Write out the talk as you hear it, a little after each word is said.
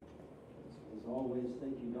always,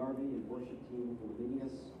 thank you, Darby and worship team, for leading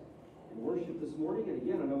us in worship this morning. And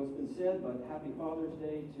again, I know it's been said, but happy Father's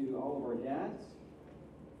Day to all of our dads.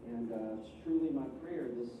 And it's truly my prayer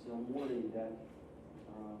this morning that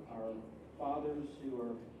our fathers who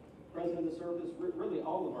are present in the service, really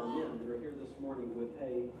all of our men that are here this morning, would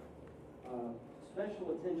pay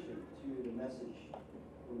special attention to the message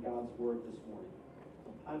from God's Word this morning.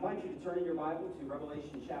 I invite you to turn in your Bible to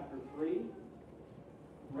Revelation chapter 3.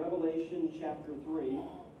 Revelation chapter 3.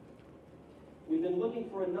 We've been looking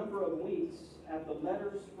for a number of weeks at the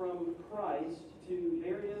letters from Christ to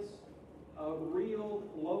various real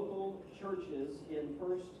local churches in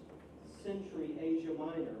first century Asia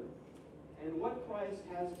Minor, and what Christ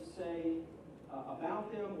has to say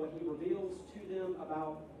about them, what he reveals to them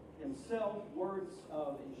about himself, words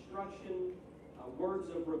of instruction, words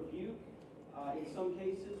of rebuke, in some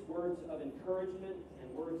cases, words of encouragement and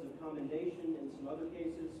words of commendation in some other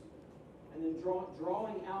cases, and then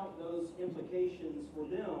drawing out those implications for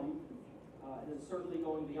them, and then certainly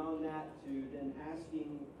going beyond that to then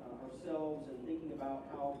asking ourselves and thinking about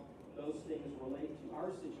how those things relate to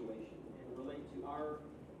our situation and relate to our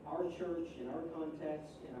church, in our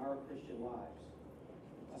context, in our Christian lives.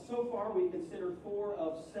 So far, we've considered 4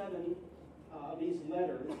 of 7 of these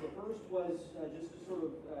letters. The first was, just to sort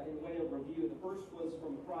of, in way of review, the first was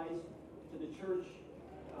from Christ to the church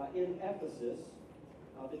in Ephesus,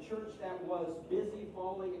 the church that was busy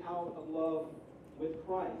falling out of love with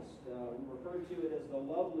Christ. We referred to it as the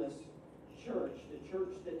loveless church, the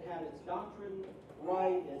church that had its doctrine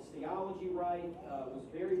right, its theology right, was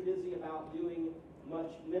very busy about doing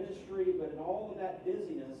much ministry, but in all of that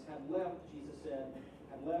busyness had left, Jesus said,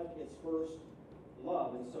 had left its first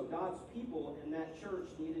love. And so God's people in that church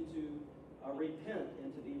needed to repent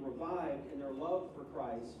and to be revived in their love for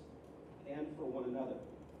Christ and for one another.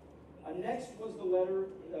 Next was the letter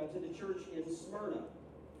to the church in Smyrna.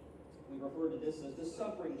 We refer to this as the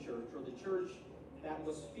suffering church, or the church that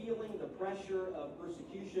was feeling the pressure of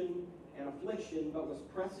persecution and affliction, but was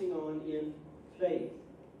pressing on in faith.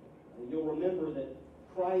 And you'll remember that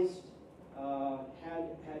Christ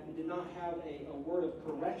did not have a word of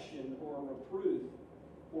correction or a reproof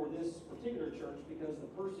for this particular church, because the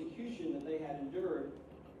persecution that they had endured,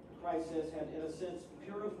 Christ says, had in a sense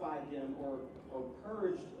purified them or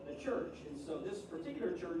purged the church. And so this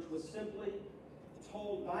particular church was simply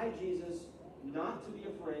told by Jesus not to be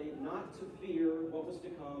afraid, not to fear what was to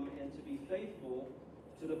come, and to be faithful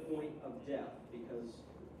to the point of death, because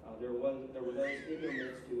there were those in their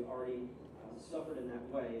midst who already suffered in that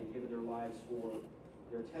way and given their lives for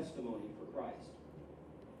their testimony for Christ.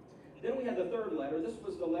 Then we had the third letter. This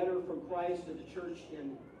was the letter from Christ to the church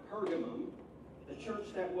in Pergamum, the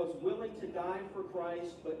church that was willing to die for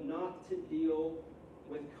Christ but not to deal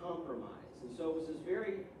with compromise. And so it was this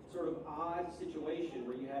very sort of odd situation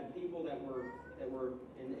where you had people that were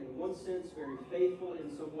in one sense very faithful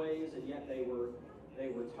in some ways, and yet they were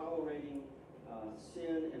tolerating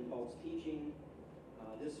sin and false teaching.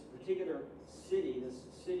 This particular city, this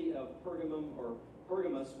city of Pergamum or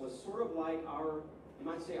Pergamus, was sort of like you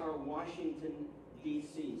might say our Washington,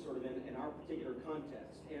 D.C., sort of in our particular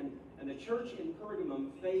context. And the church in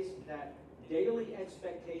Pergamum faced that daily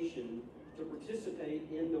expectation to participate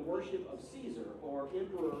in the worship of Caesar, or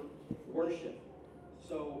emperor worship.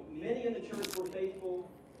 So many in the church were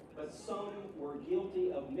faithful, but some were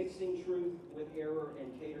guilty of mixing truth with error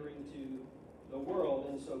and catering to the world.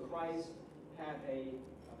 And so Christ had a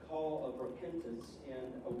call of repentance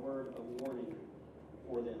and a word of warning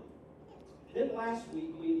for them. Then last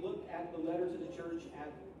week we looked at the letter to the church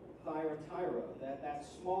at Thyatira, that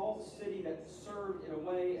small city that served in a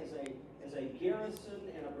way as a garrison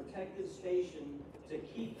and a protective station to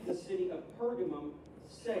keep the city of Pergamum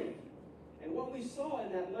safe. And what we saw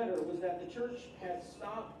in that letter was that the church had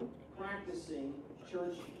stopped practicing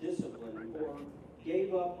church discipline, or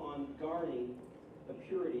gave up on guarding the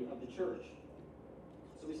purity of the church.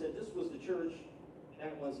 So we said this was the church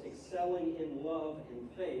that was excelling in love and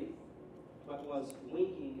faith, but was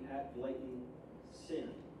winking at blatant sin.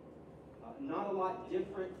 Not a lot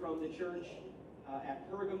different from the church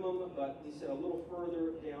at Pergamum, but we said a little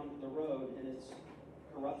further down the road in its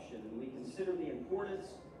corruption. And we consider the importance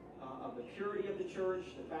of the purity of the church,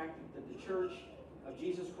 the fact that the church of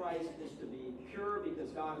Jesus Christ is to be pure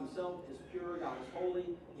because God himself is pure, God is holy,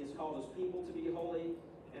 he has called his people to be holy,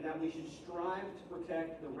 and that we should strive to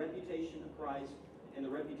protect the reputation of Christ and the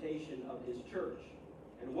reputation of his church.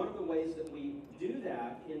 And one of the ways that we do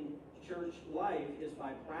that in church life is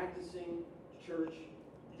by practicing church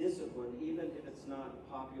discipline, even if it's not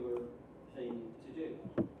a popular thing to do.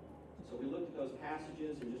 So we looked at those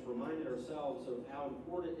passages and just reminded ourselves of how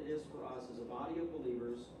important it is for us as a body of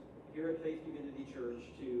believers here at Faith Community Church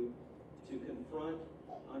to confront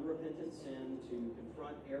unrepentant sin, to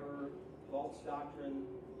confront error, false doctrine,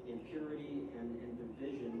 impurity, and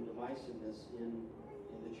division, divisiveness in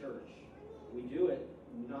the church. We do it,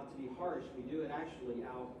 not to be harsh, we do it actually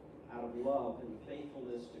out of love and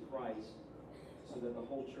faithfulness to Christ, so that the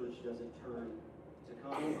whole church doesn't turn to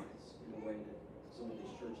compromise in a way that some of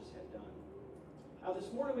these churches have done. Now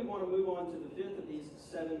this morning we want to move on to the fifth of these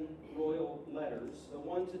 7 royal letters, the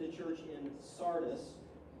one to the church in Sardis.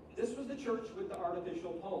 This was the church with the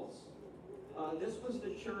artificial pulse. This was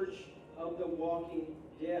the church of the walking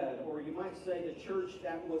dead, or you might say the church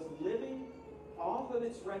that was living off of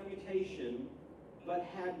its reputation but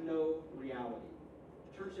had no reality.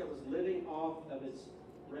 A church that was living off of its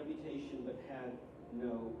reputation but had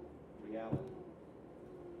no reality.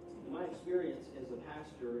 In my experience as a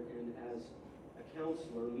pastor and as a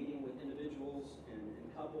counselor, meeting with individuals and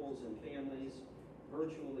couples and families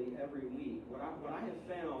virtually every week, what I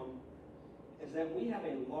have found is that we have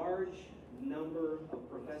a large number of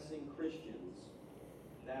professing Christians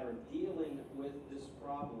that are dealing with this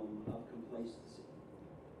problem of complacency.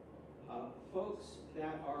 Folks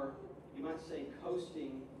that are, you might say,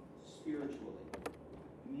 coasting spiritually.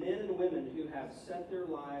 Men and women who have set their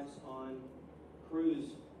lives on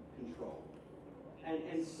cruise control.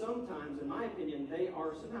 And sometimes, in my opinion, they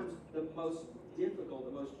are sometimes the most difficult,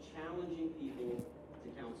 the most challenging people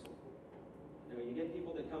to counsel. You know, you get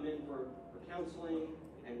people that come in for counseling,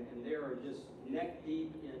 and they are just neck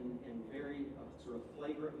deep in very sort of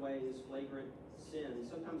flagrant ways, flagrant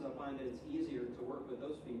sins. Sometimes I find that it's easier to work with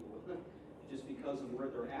those people just because of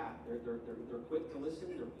where they're at. They're quick to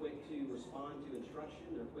listen, they're quick to respond to instruction,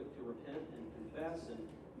 they're quick to repent and confess and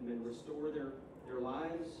restore their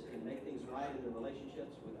lives and make things right in their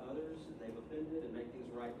relationships with others that they've offended and make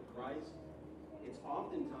things right with Christ. It's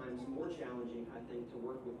oftentimes more challenging, I think, to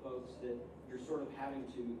work with folks that you're sort of having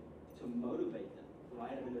to motivate them,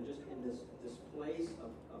 right? I mean, they're just in this place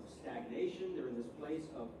of stagnation. They're in this place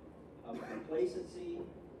of complacency,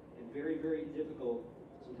 and very, very difficult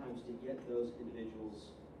sometimes to get those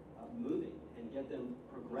individuals moving and get them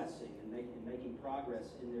progressing and making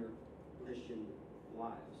progress in their Christian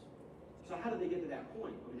lives. So how do they get to that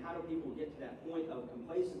point? I mean, how do people get to that point of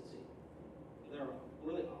complacency? There are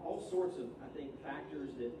really all sorts of, I think,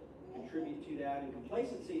 factors that contribute to that, and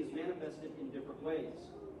complacency is manifested in different ways.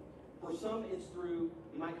 For some, it's through,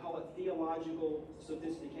 you might call it theological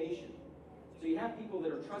sophistication. So you have people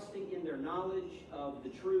that are trusting in their knowledge of the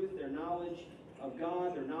truth, their knowledge of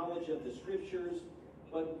God, their knowledge of the Scriptures,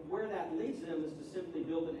 but where that leads them is to simply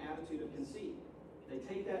build an attitude of conceit. They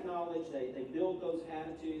take that knowledge, they build those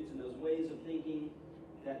attitudes and those ways of thinking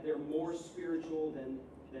that they're more spiritual than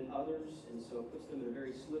others, and so it puts them in a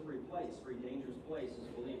very slippery place, very dangerous place as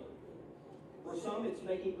a believer. For some, it's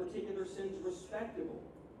making particular sins respectable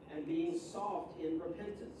and being soft in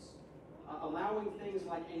repentance, allowing things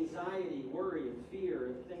like anxiety, worry, and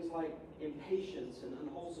fear, things like impatience and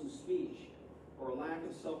unwholesome speech, or a lack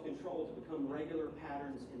of self-control to become regular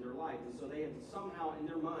patterns in their life. And so they have somehow in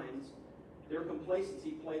their minds, their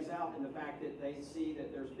complacency plays out in the fact that they see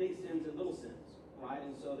that there's big sins and little sins, right?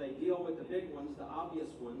 And so they deal with the big ones, the obvious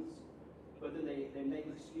ones, but then they make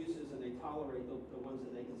excuses and they tolerate the ones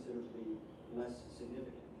that they consider to be less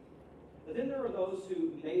significant. But then there are those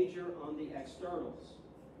who major on the externals,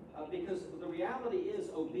 because the reality is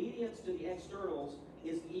obedience to the externals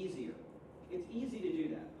is easier. It's easy to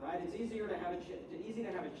do that, right? It's easier to have easy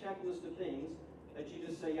to have a checklist of things that you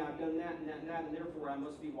just say, yeah, I've done that and that and that, and therefore I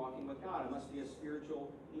must be walking with God. I must be a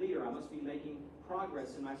spiritual leader. I must be making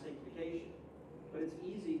progress in my sanctification. But it's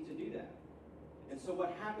easy to do that. And so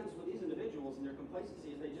what happens with these individuals and their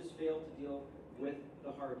complacency is they just fail to deal with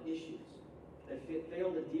the hard issues. They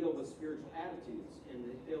fail to deal with spiritual attitudes, and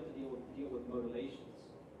they fail to deal with motivations.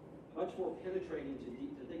 Much more penetrating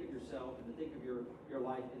to think of yourself and to think of your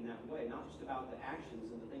life in that way, not just about the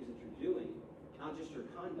actions and the things that you're doing, not just your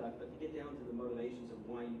conduct, but to get down to the motivations of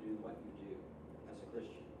why you do what you do as a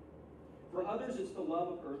Christian. For others, it's the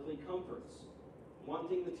love of earthly comforts,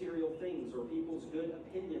 wanting material things or people's good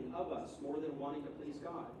opinion of us more than wanting to please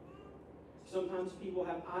God. Sometimes people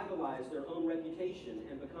have idolized their own reputation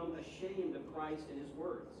and become ashamed of Christ and His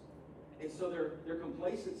words. And so their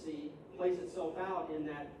complacency plays itself out in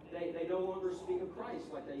that they no longer speak of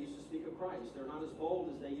Christ like they used to speak of Christ. They're not as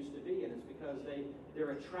bold as they used to be, and it's because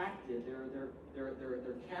they're attracted,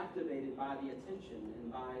 they're captivated by the attention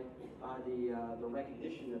and by the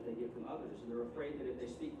recognition that they get from others, and they're afraid that if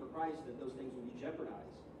they speak for Christ, that those things will be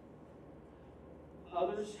jeopardized.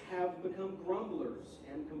 Others have become grumblers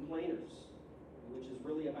and complainers, which is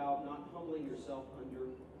really about not humbling yourself under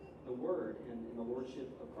the Word and in the Lordship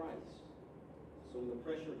of Christ. So when the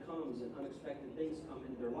pressure comes and unexpected things come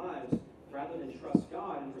into their lives, rather than trust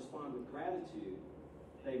God and respond with gratitude,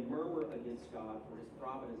 they murmur against God for His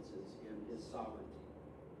providences and His sovereignty.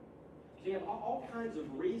 So you have all kinds of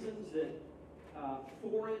reasons that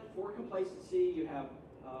for complacency. You have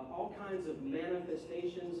all kinds of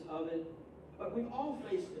manifestations of it. But we've all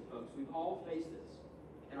faced it, folks. We've all faced this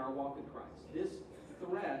in our walk with Christ. This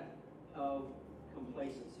threat of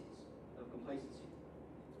complacency.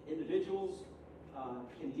 Individuals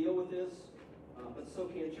can deal with this, but so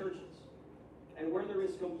can churches. And where there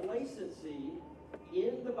is complacency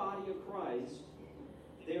in the body of Christ,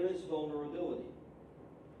 there is vulnerability.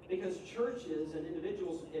 Because churches and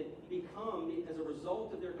individuals become, as a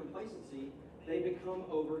result of their complacency, they become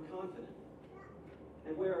overconfident.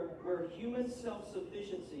 And where human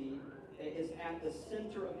self-sufficiency is at the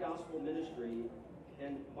center of gospel ministry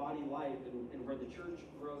and body life, and where the church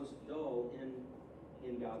grows dull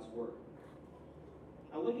in God's Word.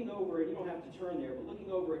 Now looking over, and you don't have to turn there, but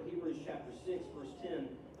looking over at Hebrews chapter 6, verse 10,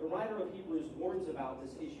 the writer of Hebrews warns about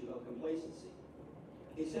this issue of complacency.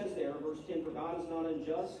 He says there, verse 10, "For God is not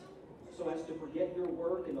unjust, so as to forget your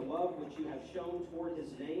work and the love which you have shown toward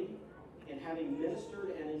His name, and having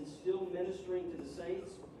ministered and in still ministering to the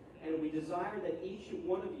saints, and we desire that each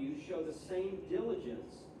one of you show the same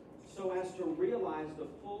diligence, so as to realize the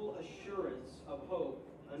full assurance of hope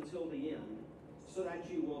until the end, so that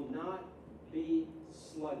you will not be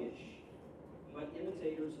sluggish, but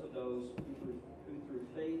imitators of those who through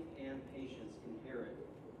faith and patience inherit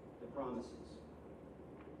the promises."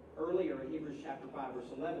 Earlier in Hebrews chapter 5,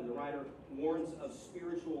 verse 11, the writer warns of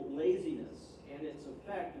spiritual laziness and its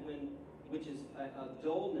effect, which is a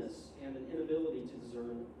dullness and an inability to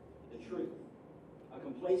discern the truth. A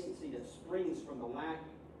complacency that springs from the lack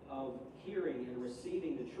of hearing and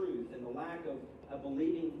receiving the truth, and the lack of a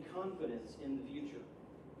believing confidence in the future.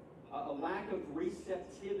 A lack of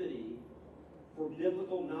receptivity for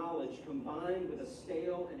biblical knowledge combined with a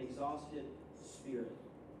stale and exhausted spirit.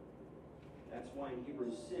 That's why in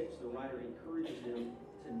Hebrews 6, the writer encourages them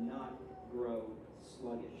to not grow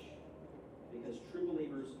sluggish. Because true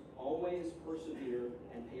believers always persevere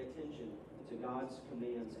and pay attention to God's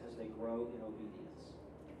commands as they grow in obedience.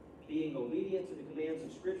 Being obedient to the commands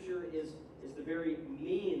of Scripture is the very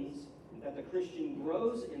means that the Christian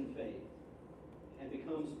grows in faith and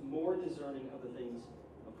becomes more discerning of the things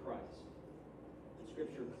of Christ. And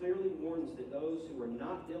Scripture clearly warns that those who are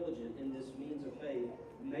not diligent in this means of faith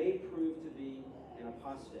may prove to be an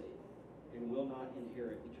apostate and will not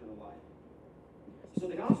inherit eternal life. So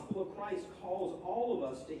the gospel of Christ calls all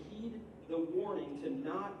of us to heed the warning to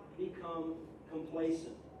not become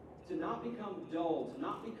complacent, to not become dull, to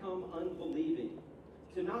not become unbelieving,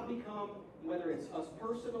 to not become, whether it's us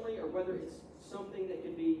personally or whether it's something that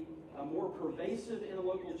could be more pervasive in a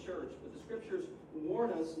local church. But the Scriptures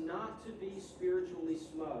warn us not to be spiritually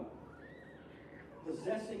smug,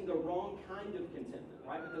 possessing the wrong kind of contentment,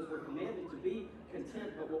 right? Because we're commanded to be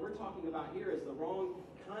content, but what we're talking about here is the wrong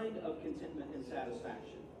kind of contentment and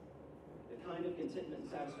satisfaction. The kind of contentment and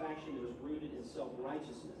satisfaction that is rooted in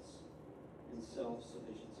self-righteousness and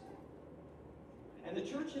self-sufficiency. And the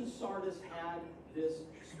church in Sardis had this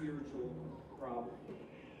spiritual problem.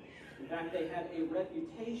 In fact, they had a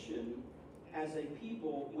reputation as a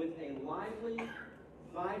people with a lively,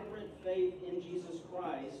 vibrant faith in Jesus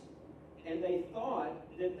Christ, and they thought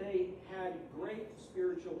that they had great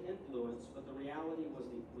spiritual influence, but the reality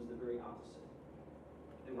was the very opposite.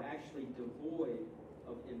 They were actually devoid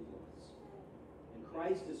of influence. And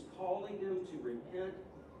Christ is calling them to repent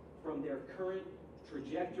from their current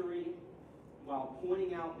trajectory, while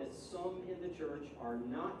pointing out that some in the church are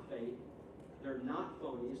not fake, they're not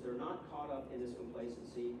phonies, they're not caught up in this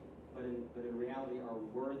complacency, but in reality are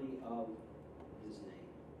worthy of His name.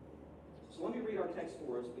 So let me read our text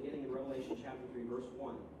for us, beginning in Revelation chapter 3, verse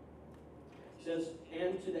 1. It says,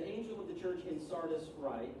 "And to the angel of the church in Sardis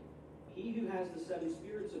write, He who has the 7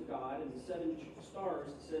 spirits of God and the 7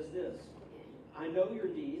 stars says this, I know your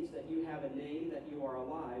deeds, that you have a name, that you are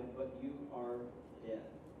alive, but you are dead.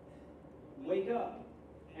 Wake up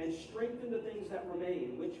and strengthen the things that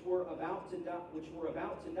remain, which were about to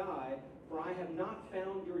die, for I have not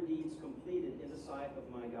found your deeds completed in the sight of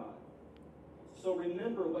my God. So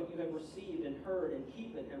remember what you have received and heard, and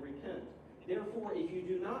keep it and repent. Therefore, if you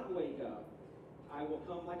do not wake up, I will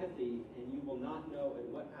come like a thief, and you will not know at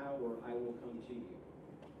what hour I will come to you.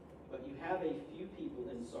 But you have a few people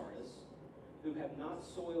in Sardis who have not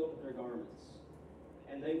soiled their garments,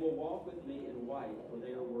 and they will walk with me in white, for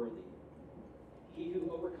they are worthy. He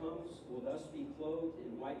who overcomes will thus be clothed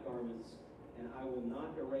in white garments, and I will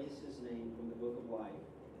not erase his name from the book of life,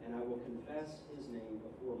 and I will confess his name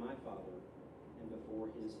before my Father and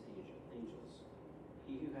before his angels.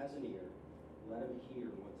 He who has an ear, let him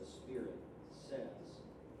hear what the Spirit says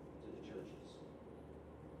to the churches.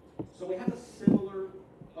 So we have a similar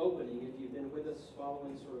opening, if you've been with us,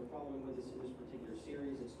 following with us in this particular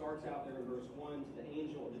series. It starts out there in verse 1, to the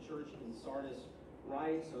angel of the church in Sardis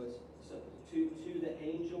write. So it's to the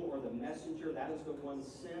angel or the messenger, that is the one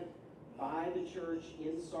sent by the church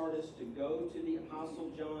in Sardis to go to the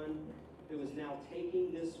Apostle John, who is now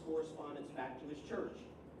taking this correspondence back to his church.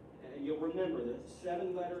 And you'll remember that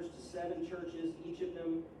 7 letters to 7 churches, each of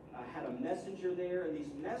them had a messenger there, and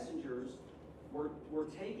these messengers were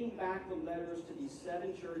taking back the letters to these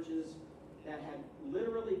 7 churches that had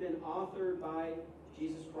literally been authored by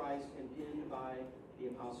Jesus Christ and penned by the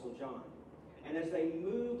Apostle John. And as they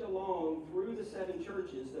moved along through the 7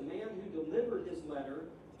 churches, the man who delivered his letter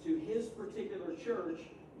to his particular church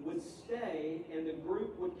would stay, and the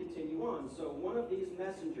group would continue on. So one of these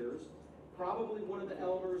messengers, probably one of the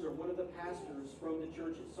elders or one of the pastors from the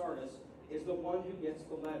church at Sardis, is the one who gets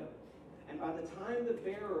the letter. And by the time the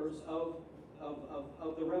bearers of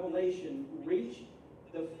the revelation reached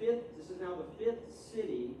the 5th, this is now the 5th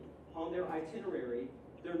city on their itinerary,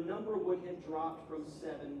 their number would have dropped from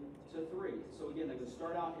 7 to 3. So again, they would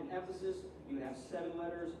start out in Ephesus, you would have 7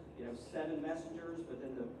 letters, you'd have 7 messengers, but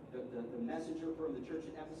then the messenger from the church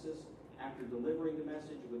at Ephesus, after delivering the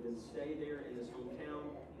message, would then stay there in his hometown.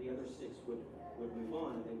 The other 6 would move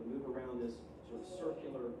on, and they would move around this sort of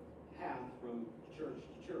circular path from church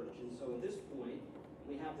to church. And so at this point,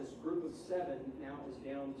 we have this group of 7 now is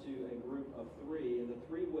down to a group of 3, and the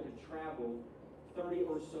 3 would have traveled 30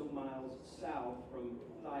 or so miles south from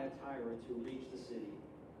Thyatira to reach the city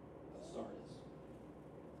of Sardis.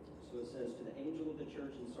 So it says, to the angel of the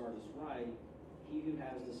church in Sardis write, he who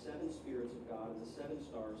has the 7 spirits of God and the 7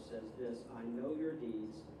 stars says this, I know your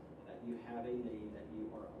deeds, that you have a name, that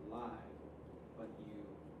you are alive, but you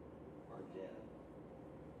are dead.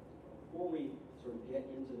 Before we sort of get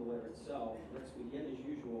into the letter itself, let's begin as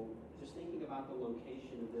usual just thinking about the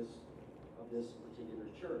location of this particular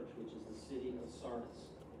church, which is the city of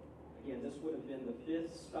Sardis. Again, this would have been the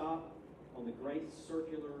 5th stop on the great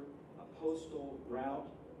circular postal route,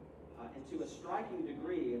 and to a striking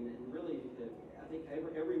degree, and really, I think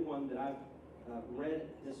everyone that I've read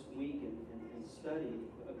this week and studied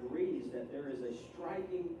agrees that there is a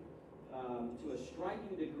striking, to a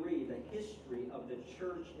striking degree, the history of the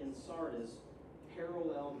church in Sardis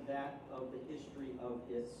paralleled that of the history of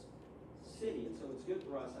its city. And so it's good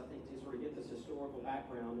for us, I think, to sort of get this historical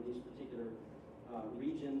background in these particular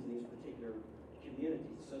regions and these particular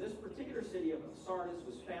communities. So this particular city of Sardis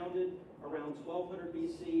was founded around 1200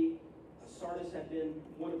 BC. Sardis had been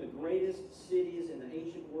one of the greatest cities in the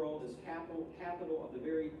ancient world as capital of the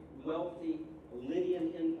very wealthy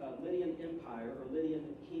Lydian Empire, or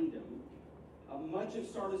Lydian Kingdom. Much of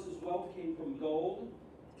Sardis' wealth came from gold,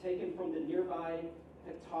 taken from the nearby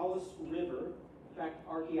Pactolus River. In fact,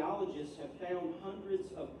 archaeologists have found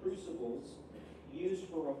hundreds of crucibles used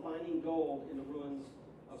for refining gold in the ruins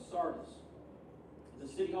of Sardis. The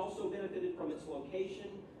city also benefited from its location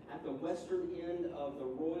at the western end of the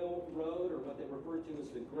Royal Road, or what they referred to as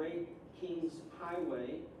the Great King's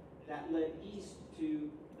Highway, that led east to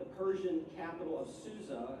the Persian capital of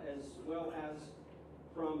Susa, as well as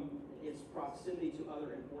from its proximity to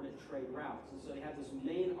other important trade routes. And so they had this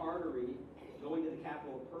main artery going to the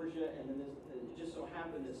capital of Persia, and then it just so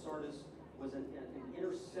happened that Sardis was an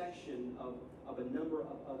intersection of a number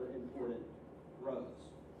of other important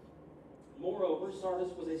roads. Moreover,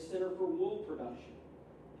 Sardis was a center for wool production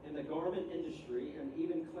in the garment industry, and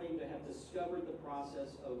even claimed to have discovered the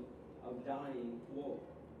process of dyeing wool.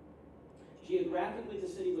 Geographically, the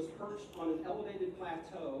city was perched on an elevated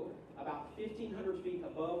plateau about 1,500 feet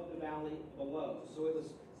above the valley below. So it was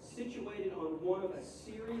situated on one of a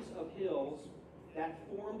series of hills that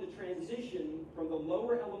formed a transition from the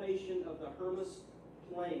lower elevation of the Hermus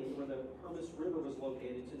Plain, where the Hermus River was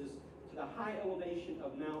located, to the high elevation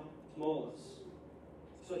of Mount Tmolus.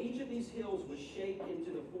 So each of these hills was shaped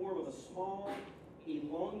into the form of a small,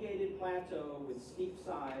 elongated plateau with steep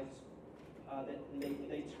sides that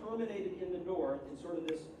they terminated in the north in sort of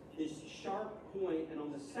this sharp point, and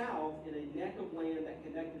on the south in a neck of land that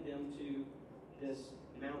connected them to this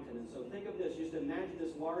mountain. And so think of this, just imagine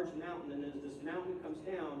this large mountain, and as this mountain comes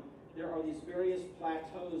down, there are these various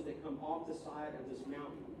plateaus that come off the side of this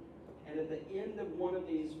mountain. And at the end of one of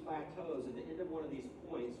these plateaus, at the end of one of these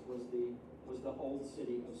points, was the old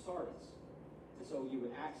city of Sardis. And so you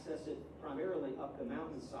would access it primarily up the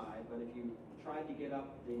mountainside, but if you tried to get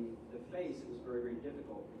up the face, it was very, very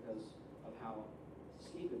difficult because of how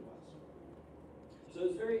steep it was. So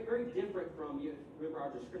it's very, very different from, you remember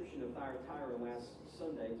our description of Thyatira last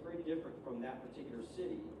Sunday, it's very different from that particular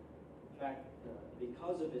city. In fact,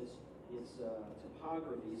 because of its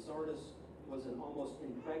topography, Sardis was an almost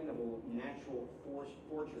impregnable natural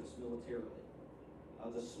fortress militarily.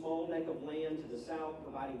 The small neck of land to the south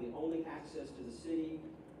providing the only access to the city,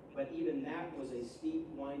 but even that was a steep,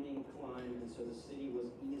 winding climb, and so the city was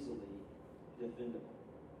easily defendable.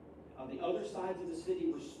 The other sides of the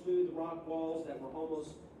city were smooth rock walls that were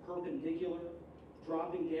almost perpendicular,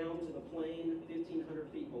 dropping down to the plain 1,500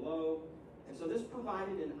 feet below, and so this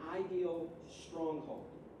provided an ideal stronghold.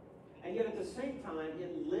 And yet at the same time,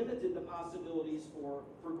 it limited the possibilities for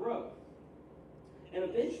growth. And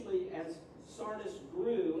eventually, as Sardis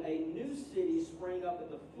grew, a new city sprang up at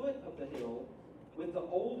the foot of the hill, with the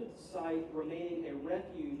old site remaining a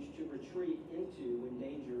refuge to retreat into when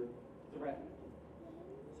danger threatened.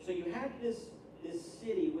 So you had this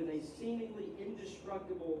city with a seemingly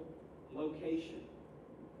indestructible location.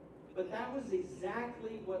 But that was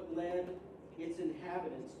exactly what led its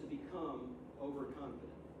inhabitants to become overconfident.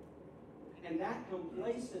 And that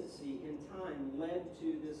complacency in time led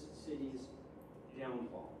to this city's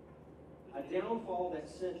downfall. A downfall that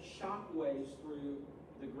sent shockwaves through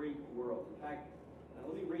the Greek world. In fact,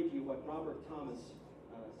 let me read you what Robert Thomas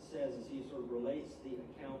says as he sort of relates the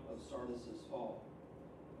account of Sardis' fall.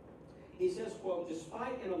 He says, quote,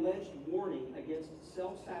 "Despite an alleged warning against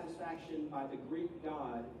self-satisfaction by the Greek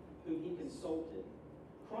god whom he consulted,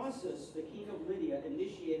 Croesus, the king of Lydia,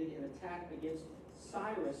 initiated an attack against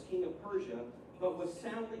Cyrus, king of Persia, but was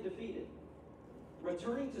soundly defeated.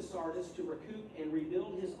 Returning to Sardis to recoup and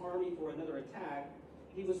rebuild his army for another attack,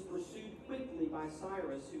 he was pursued quickly by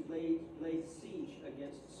Cyrus, who laid siege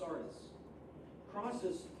against Sardis.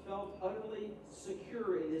 Croesus felt utterly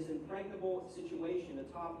secure in his impregnable situation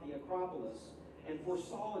atop the Acropolis and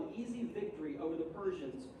foresaw an easy victory over the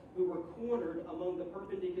Persians, who were cornered among the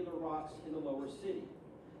perpendicular rocks in the lower city,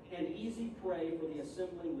 an easy prey for the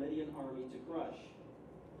assembling Lydian army to crush.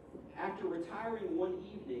 After retiring one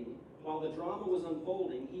evening, while the drama was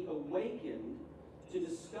unfolding, he awakened to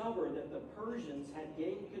discover that the Persians had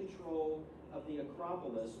gained control of the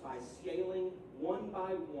Acropolis by scaling one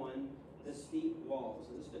by one the steep walls.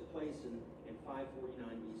 And this took place in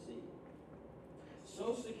 549 BC.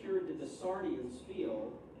 So secure did the Sardians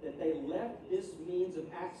feel that they left this means of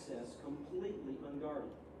access completely unguarded,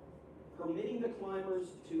 permitting the climbers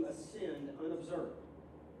to ascend unobserved.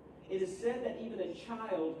 It is said that even a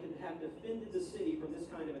child could have defended the city from this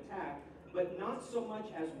kind of attack, but not so much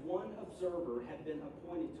as one observer had been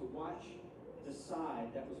appointed to watch the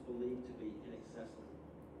side that was believed to be inaccessible.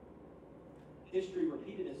 History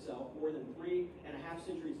repeated itself more than 3.5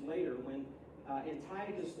 centuries later when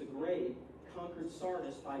Antiochus the Great conquered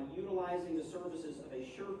Sardis by utilizing the services of a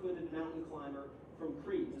sure-footed mountain climber from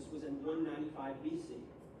Crete. This was in 195 BC.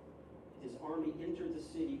 His army entered the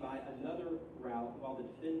city by another route, while the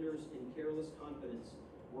defenders, in careless confidence,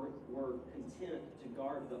 were content to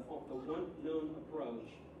guard the one known approach,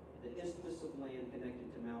 the isthmus of land connected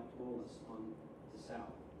to Mount Tmolus on the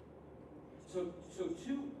south. So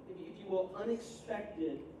two, if you will,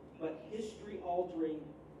 unexpected but history-altering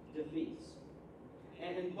defeats.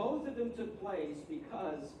 And both of them took place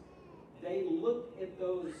because they looked at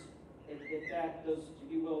those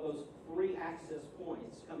three access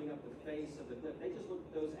points coming up the face of the cliff. They just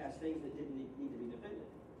looked at those as things that didn't need to be defended.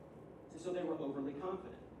 And so they were overly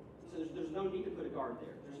confident. So there's no need to put a guard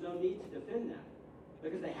there. There's no need to defend that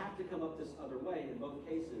because they have to come up this other way. And in both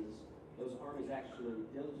cases, those armies actually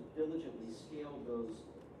diligently scaled those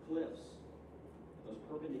cliffs, those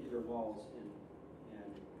perpendicular walls, and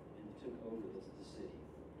took over the city,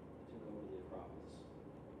 took over the Acropolis.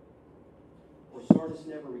 Or Sardis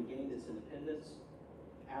never regained its independence.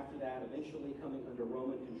 After that, eventually coming under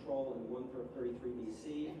Roman control in 133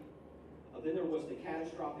 BC. Then there was the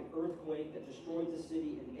catastrophic earthquake that destroyed the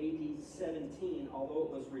city in AD 17, although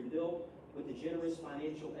it was rebuilt with the generous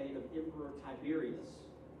financial aid of Emperor Tiberius.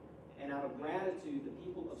 And out of gratitude, the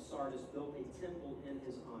people of Sardis built a temple in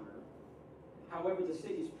his honor. However, the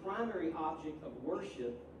city's primary object of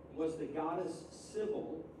worship was the goddess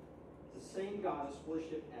Cybele, the same goddess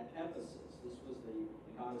worshipped at Ephesus. This was the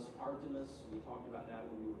goddess Artemis. We talked about that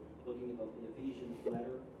when we were looking at the Ephesians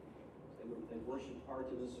letter. They worshipped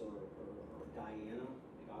Artemis or Diana,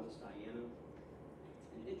 the goddess Diana.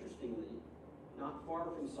 And interestingly, not far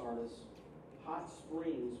from Sardis, hot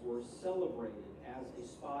springs were celebrated as a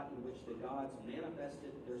spot in which the gods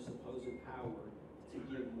manifested their supposed power to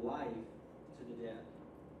give life to the dead.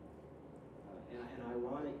 an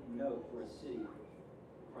ironic note for a city,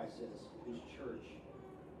 Christ says, whose church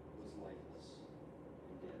was lifeless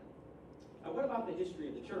and dead. Now, what about the history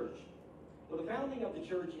of the church? Well, the founding of the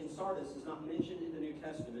church in Sardis is not mentioned in the New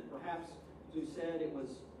Testament. Perhaps, as we said, it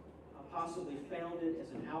was possibly founded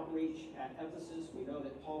as an outreach at Ephesus. We know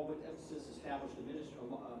that Paul went to Ephesus, established a ministry,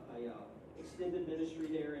 extended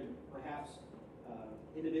ministry there, and perhaps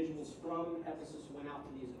individuals from Ephesus went out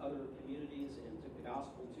to these other communities and took the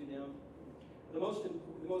gospel to them. The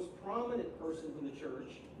most prominent person from the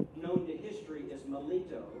church, known to history, is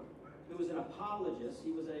Melito, who was an apologist.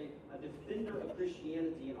 He was a defender of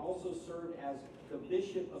Christianity and also served as the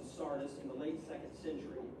bishop of Sardis in the late 2nd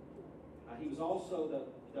century. He was also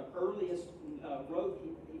the earliest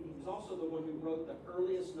he was also the one who wrote the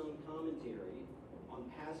earliest known commentary on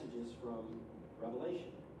passages from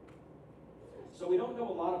Revelation. So we don't know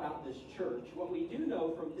a lot about this church. What we do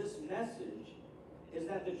know from this message is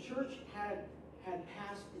that the church had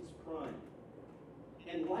passed its prime.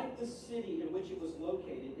 And like the city in which it was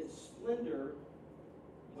located, its splendor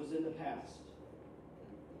was in the past.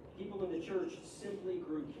 People in the church simply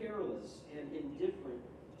grew careless and indifferent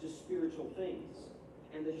to spiritual things.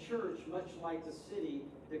 And the church, much like the city,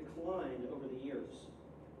 declined over the years.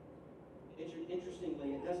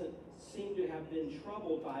 Interestingly, it doesn't seem to have been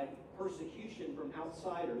troubled by persecution from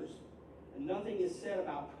outsiders. And nothing is said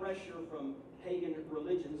about pressure from pagan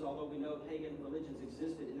religions, although we know pagan religions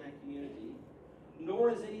existed in that community. Nor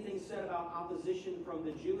is anything said about opposition from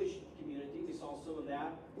the Jewish community. We saw some of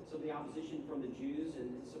that, some of the opposition from the Jews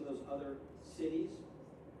and some of those other cities.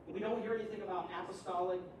 We don't hear anything about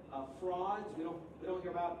apostolic frauds. We don't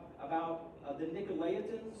hear about the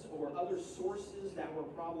Nicolaitans or other sources that were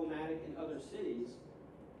problematic in other cities.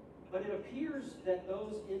 But it appears that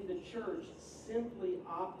those in the church simply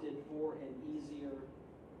opted for an easier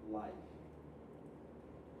life,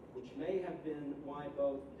 which may have been why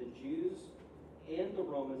both the Jews and the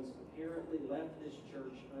Romans apparently left this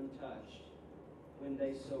church untouched when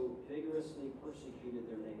they so vigorously persecuted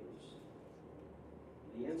their neighbors.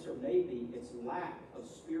 The answer may be its lack of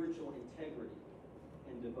spiritual integrity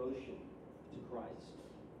and devotion to Christ.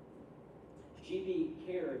 G.B.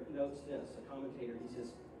 Caird notes this, a commentator. He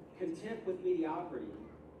says, "Content with mediocrity,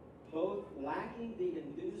 both lacking the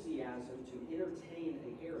enthusiasm to entertain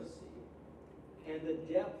a heresy and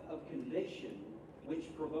the depth of conviction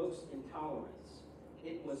which provokes intolerance,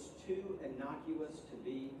 it was too innocuous to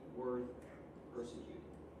be worth persecuting."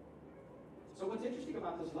 So what's interesting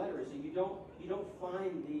about this letter is that you don't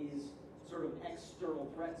find these sort of external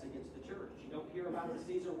threats against the church. You don't hear about the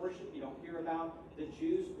Caesar worship. You don't hear about the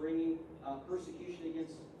Jews bringing persecution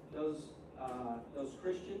against those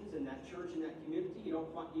Christians in that church, in that community. You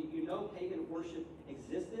know pagan worship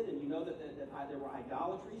existed, and you know that there were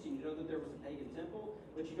idolatries, and you know that there was a pagan temple,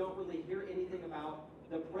 but you don't really hear anything about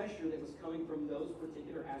the pressure that was coming from those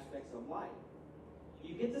particular aspects of life.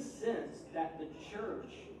 You get the sense that the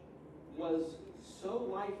church was so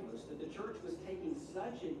lifeless, that the church was taking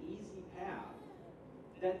such an easy path,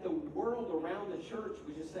 that the world around the church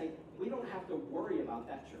was just saying, we don't have to worry about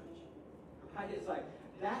that church. Right? It's like,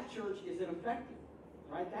 that church isn't effective.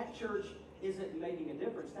 Right? That church isn't making a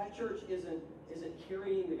difference. That church isn't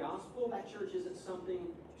carrying the gospel. That church isn't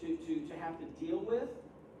something to have to deal with.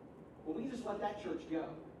 Well, we just let that church go,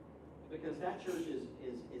 because that church is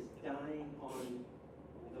dying on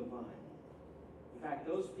the vine. In fact,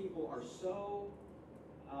 those people are so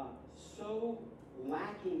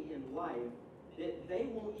lacking in life that they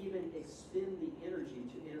won't even expend the energy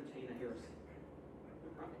to entertain a heresy.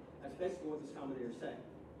 Right? That's basically what this commentator is saying.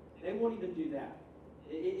 They won't even do that.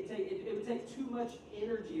 It would take too much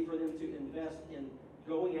energy for them to invest in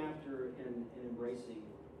going after and embracing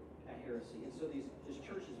a heresy. And so this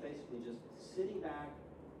church is basically just sitting back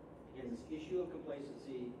in this issue of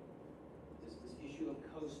complacency, this issue of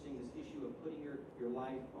coasting, this issue of putting your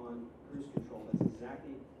life on cruise control. That's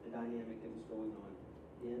exactly the dynamic that was going on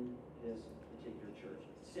in this particular church.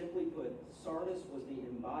 Simply put, Sardis was the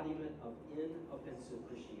embodiment of inoffensive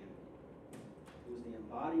Christianity. It was the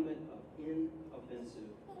embodiment of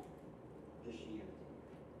inoffensive Christianity.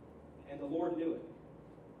 And the Lord knew it.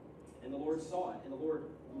 And the Lord saw it. And the Lord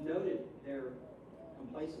noted their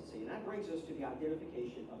complacency. And that brings us to the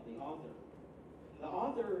identification of the author. The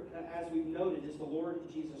author, as we've noted, is the Lord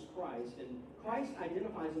Jesus Christ. And Christ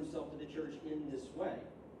identifies himself to the church in this way.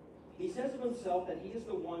 He says of himself that he is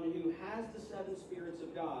the one who has the 7 spirits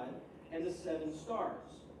of God and the 7 stars.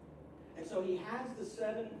 And so he has the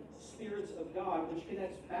 7 spirits of God, which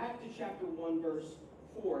connects back to chapter 1, verse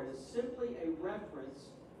 4. It is simply a reference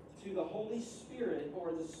to the Holy Spirit,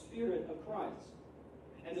 or the Spirit of Christ.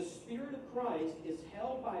 And the Spirit of Christ is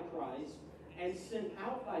held by Christ and sent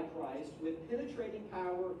out by Christ with penetrating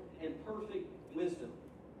power and perfect wisdom,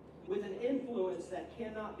 with an influence that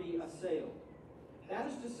cannot be assailed. That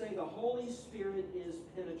is to say, the Holy Spirit is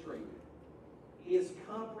penetrating. He is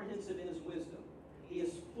comprehensive in his wisdom. He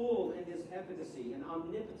is full in his efficacy and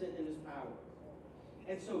omnipotent in his power.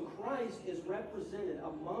 And so Christ is represented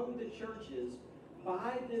among the churches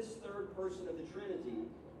by this third person of the Trinity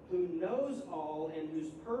who knows all and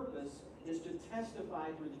whose purpose is to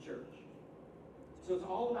testify through the church. So it's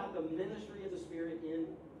all about the ministry of the Spirit in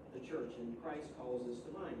the church, and Christ calls this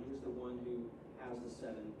to mind. He is the one who has the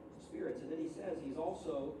seven spirits. And then he says he's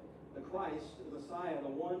also the Christ, the Messiah,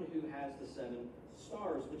 the one who has the seven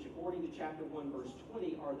stars, which according to chapter 1, verse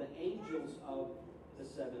 20, are the angels of the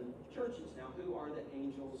seven churches. Now, who are the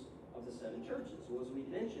angels of the seven churches? Well, as we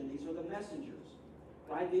mentioned, these are the messengers,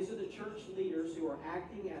 right? These are the church leaders who are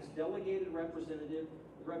acting as delegated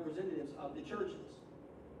representatives of the churches.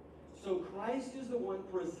 So Christ is the one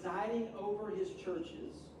presiding over his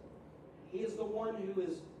churches. He is the one who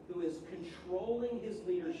is controlling his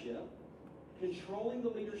leadership, controlling the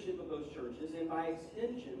leadership of those churches, and by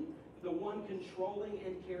extension, the one controlling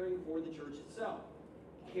and caring for the church itself,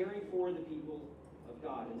 caring for the people of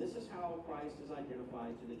God. And this is how Christ is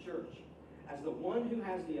identified to the church, as the one who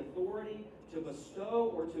has the authority to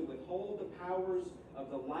bestow or to withhold the powers of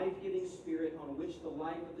the life-giving Spirit on which the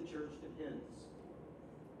life of the church depends,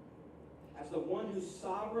 as the one who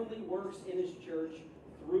sovereignly works in his church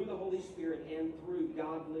through the Holy Spirit and through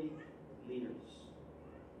godly leaders.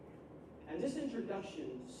 And this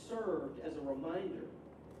introduction served as a reminder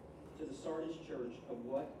to the Sardis church of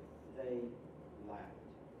what they lacked,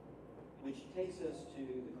 which takes us to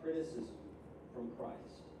the criticism from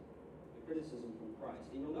Christ. The criticism from Christ.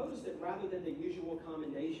 And you'll notice that rather than the usual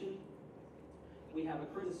commendation, we have a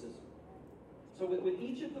criticism. So with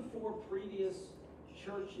each of the four previous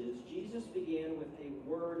churches, Jesus began with a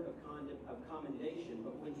word of commendation,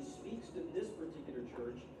 but when he speaks to this particular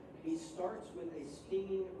church, he starts with a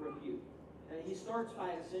stinging rebuke. And he starts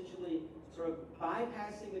by essentially sort of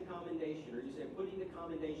bypassing the commendation, or you say putting the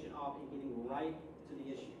commendation off and getting right to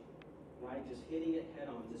the issue, right? Just hitting it head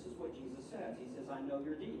on. This is what Jesus says. He says, I know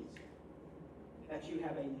your deeds, that you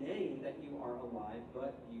have a name, that you are alive,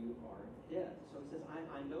 but you are dead. So he says,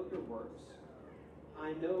 I know your works.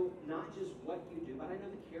 I know not just what you do, but I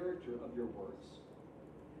know the character of your works.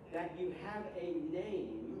 That you have a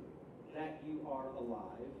name, that you are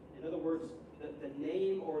alive. In other words, the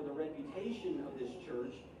name or the reputation of this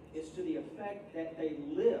church is to the effect that they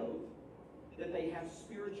live, that they have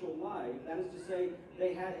spiritual life. That is to say,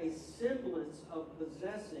 they had a semblance of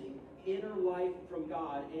possessing inner life from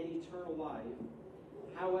God and eternal life.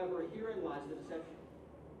 However, herein lies the deception.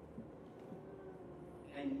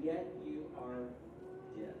 And yet you are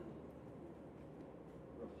dead,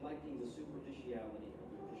 reflecting the superficiality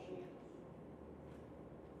of your Christianity.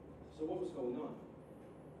 So what was going on?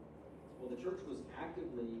 Well, the church was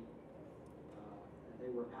actively,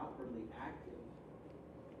 they were outwardly active,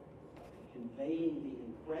 conveying the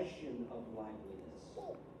impression of liveliness.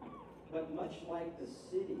 But much like the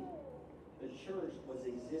city, the church was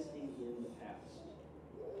existing in the past.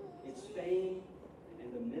 Its fame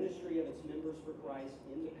and the ministry of its members for Christ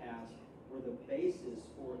in the past were the basis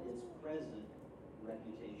for its present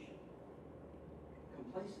reputation.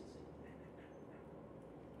 Complacency.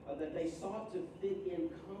 That they sought to fit in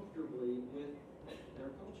comfortably with their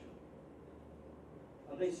culture.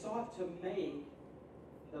 They sought to make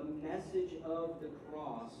the message of the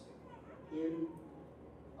cross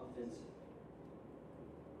inoffensive.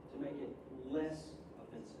 To make it less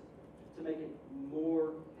offensive. To make it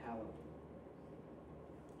more palatable.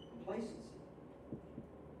 Complacency.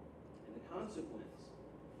 And the consequence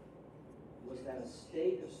was that a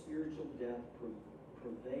state of spiritual death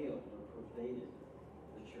prevailed or pervaded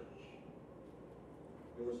the church.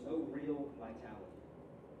 There was no real vitality,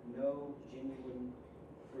 no genuine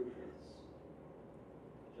fruitfulness.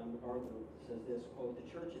 John MacArthur says this, quote, the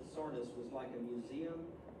church at Sardis was like a museum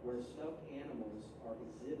where stuffed animals are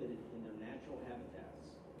exhibited in their natural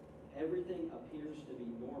habitats. Everything appears to be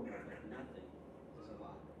normal, but nothing is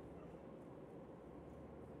alive.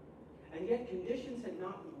 And yet conditions had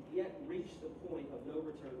not yet reached the point of no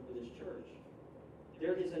return for this church.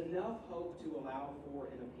 There is enough hope to allow for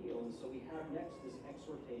an appeal. And so we have next this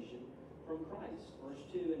exhortation from Christ. Verse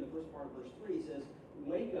 2 and the first part of verse 3 says,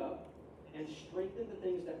 wake up and strengthen the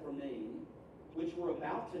things that remain, which were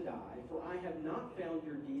about to die, for I have not found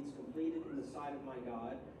your deeds completed in the sight of my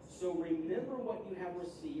God. So remember what you have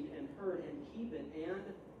received and heard, and keep it,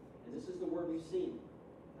 and this is the word we've seen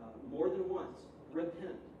more than once,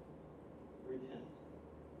 repent. Repent.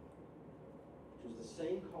 Which was the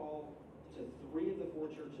same call to to three of the four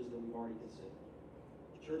churches that we've already considered.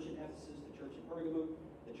 The church in Ephesus, the church in Pergamum,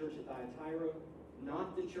 the church at Thyatira,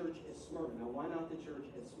 not the church at Smyrna. Now, why not the church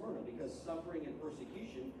at Smyrna? Because suffering and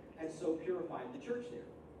persecution had so purified the church there.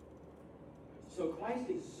 So Christ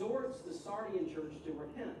exhorts the Sardian church to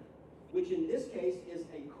repent, which in this case is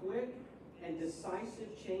a quick and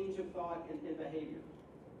decisive change of thought and behavior.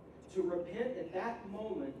 To repent at that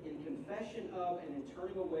moment in confession of and in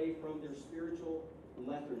turning away from their spiritual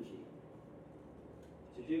lethargy.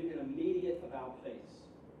 To do an immediate about face.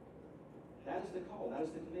 That is the call. That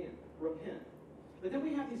is the command. Repent. But then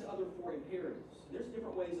we have these other four imperatives. There's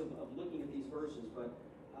different ways of looking at these verses, but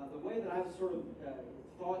the way that I've sort of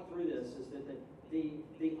thought through this is that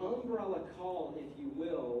the umbrella call, if you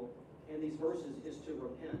will, in these verses is to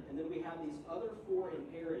repent. And then we have these other four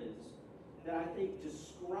imperatives that I think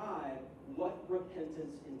describe what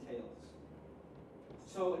repentance entails.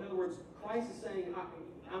 So, in other words, Christ is saying,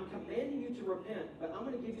 I'm commanding you to repent, but I'm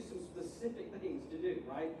going to give you some specific things to do,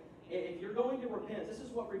 right? If you're going to repent, this is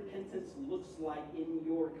what repentance looks like in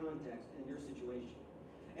your context, in your situation.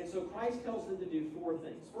 And so Christ tells them to do four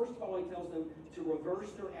things. First of all, he tells them to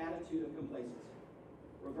reverse their attitude of complacency.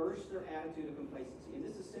 Reverse their attitude of complacency. And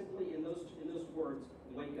this is simply, in those words,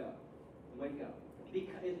 wake up. Wake up.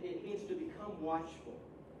 It means to become watchful.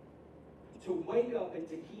 To wake up and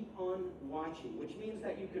to keep on watching, which means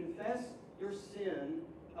that you confess your sin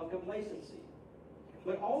of complacency.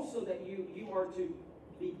 But also that you are to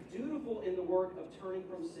be dutiful in the work of turning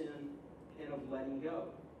from sin and of letting go.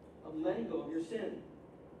 Of letting go of your sin.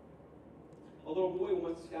 A little boy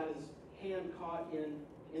once got his hand caught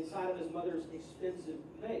inside of his mother's expensive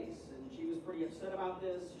vase, and she was pretty upset about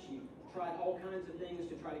this. She tried all kinds of things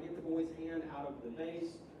to try to get the boy's hand out of the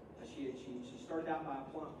vase. She started out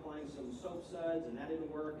by applying some soap suds, and that didn't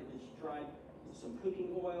work, and then she tried some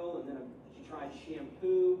cooking oil, and then she tried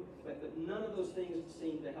shampoo, but none of those things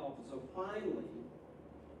seemed to help. And so finally,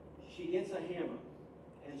 she gets a hammer,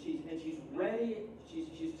 and she's ready.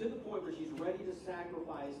 She's to the point where she's ready to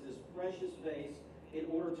sacrifice this precious vase in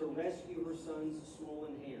order to rescue her son's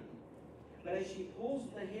swollen hand. But as she pulls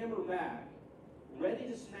the hammer back, ready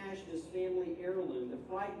to smash this family heirloom, the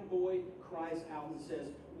frightened boy cries out and says,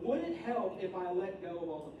 "Would it help if I let go of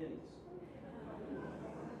all the pennies?"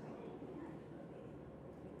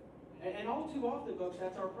 And all too often, folks,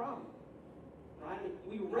 that's our problem. Right?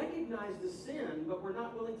 We recognize the sin, but we're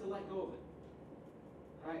not willing to let go of it.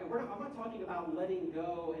 Right? And I'm not talking about letting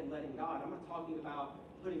go and letting God. I'm not talking about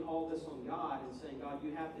putting all this on God and saying, God,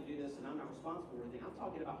 you have to do this and I'm not responsible for anything. I'm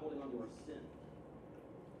talking about holding on to our sin.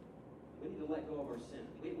 We need to let go of our sin.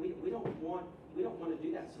 We don't want to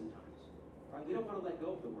do that sometimes. Right? We don't want to let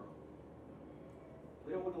go of the world.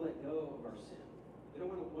 We don't want to let go of our sin. We don't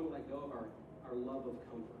want to let go of our love of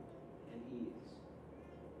comfort and ease.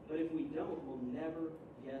 But if we don't, we'll never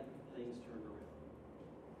get things turned around.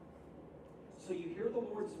 So you hear the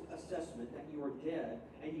Lord's assessment that you are dead,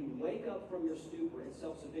 and you wake up from your stupor and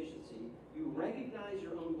self-sufficiency. You recognize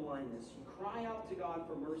your own blindness. You cry out to God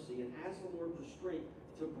for mercy and ask the Lord for strength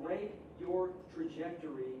to break your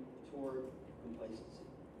trajectory toward complacency.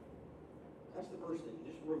 That's the first thing,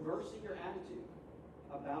 just reversing your attitude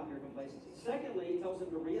about your complacency. Secondly, he tells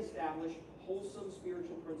them to reestablish wholesome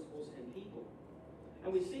spiritual principles and people.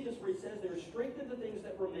 And we see this where he says there, strengthen the things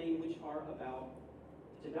that remain which are about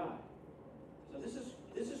to die. So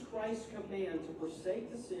this is Christ's command to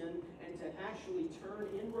forsake the sin and to actually turn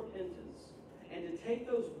in repentance and to take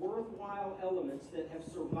those worthwhile elements that have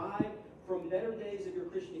survived from better days of your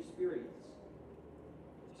Christian experience.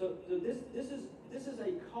 So this is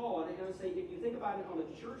a call, and I would say if you think about it on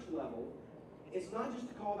a church level, it's not just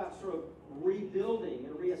a call about sort of rebuilding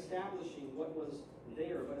and reestablishing what was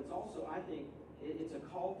there, but it's also, I think, it's a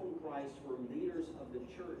call from Christ for leaders of the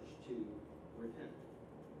church to repent.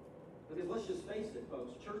 Because let's just face it,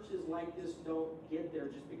 folks, churches like this don't get there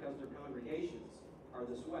just because their congregations are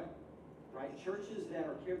this way. Right? Churches that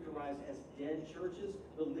are characterized as dead churches,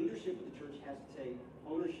 the leadership of the church has to take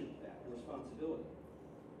ownership of that and responsibility.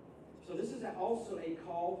 So this is also a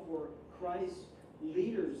call for Christ's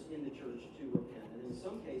leaders in the church to repent. And in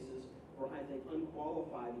some cases, for, I think,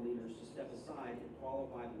 unqualified leaders to step aside and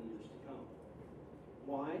qualified leaders to come.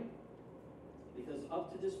 Why? Because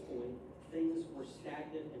up to this point, things were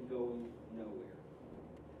stagnant and going nowhere.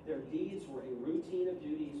 Their deeds were a routine of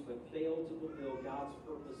duties, but failed to fulfill God's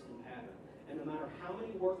purpose and pattern. And no matter how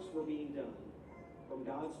many works were being done, from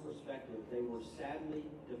God's perspective, they were sadly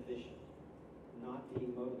deficient, not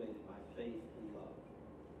being motivated by faith and love.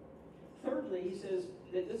 Thirdly, he says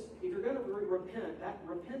that if you're going to repent, that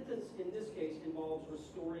repentance in this case involves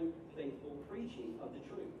restoring faithful preaching of the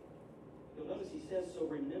truth. you'll notice he says, so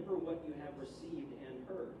remember what you have received and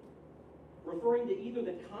heard, referring to either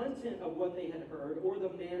the content of what they had heard or the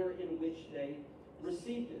manner in which they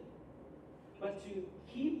received it. But to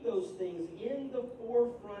keep those things in the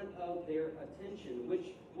forefront of their attention,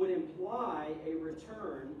 which would imply a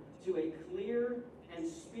return to a clear and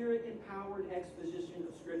Spirit-empowered exposition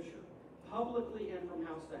of Scripture, publicly and from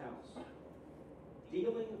house to house,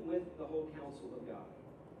 dealing with the whole counsel of God.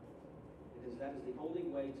 Because that is the only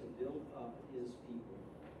way to build up His people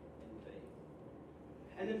in faith.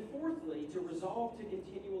 And then fourthly, to resolve to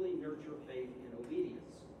continually nurture faith in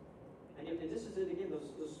obedience. And this is it again,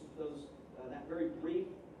 that very brief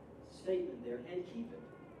statement there, and keep it,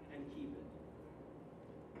 and keep it.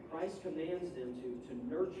 Christ commands them to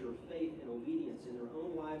nurture faith and obedience in their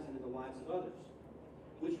own lives and in the lives of others,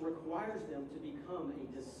 which requires them to become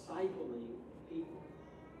a discipling people.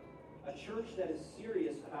 A church that is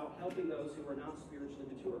serious about helping those who are not spiritually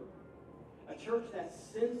mature. A church that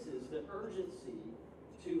senses the urgency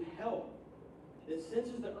to help, that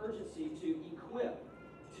senses the urgency to equip,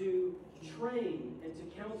 to train, and to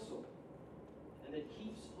counsel, and that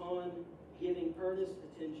keeps on giving earnest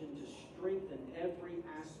attention to strengthen every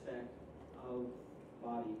aspect of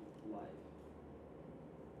body life.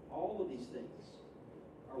 All of these things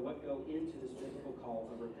are what go into this biblical call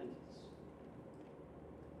of repentance.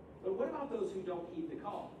 But what about those who don't heed the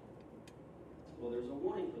call? Well, there's a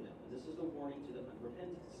warning for them. And this is the warning to the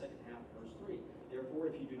unrepentant, second half, verse 3.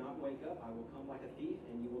 Therefore, if you do not wake up, I will come like a thief,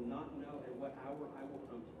 and you will not know at what hour I will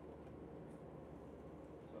come to you.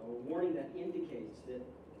 So a warning that indicates that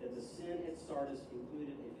the sin at Sardis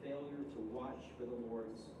included a failure to watch for the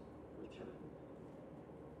Lord's return.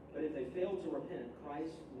 But if they fail to repent,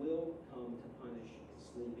 Christ will come to punish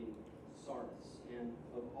sleeping Sardis. And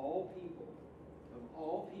of all people,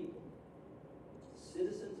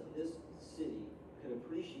 citizens of this city could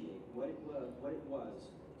appreciate what it was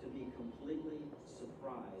to be completely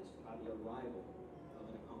surprised by the arrival of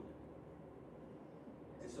an opponent.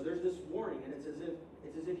 And so there's this warning, and it's as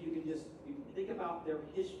if you can think about their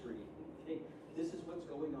history. Okay, this is what's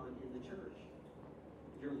going on in the church.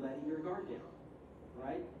 You're letting your guard down,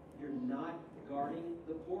 right? You're not guarding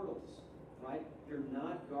the portals, right? You're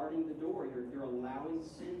not guarding the door. You're allowing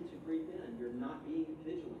sin to creep in. You're not being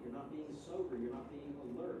vigilant. You're not being sober. You're not being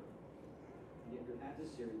alert. And yet your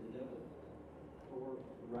adversary, the devil,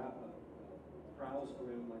 prowls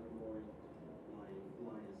around like a roaring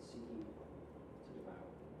lion seeking to devour.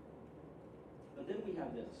 But then we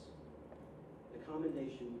have this, the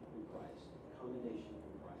commendation from Christ. Commendation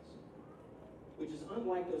from Christ. Which is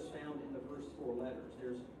unlike those found in the first four letters.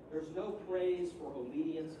 There's no praise for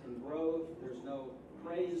obedience and growth. There's no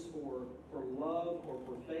praise for love or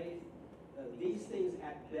for faith. These things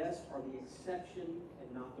at best are the exception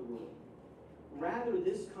and not the rule. Rather,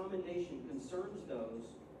 this commendation concerns those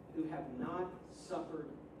who have not suffered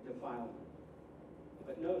defilement.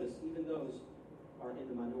 But notice, even those are in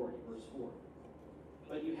the minority, verse 4.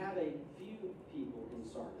 But you have a few people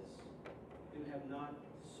in Sardis who have not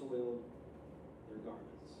soiled their garments.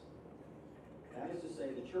 That is to say,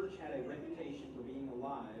 the church had a reputation for being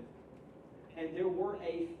alive, and there were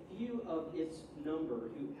a few of its number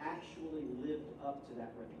who actually lived up to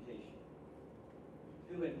that reputation,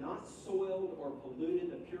 who had not soiled or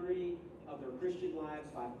polluted the purity of their Christian lives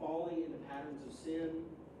by falling into patterns of sin,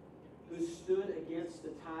 who stood against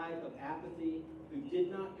the tide of apathy, who did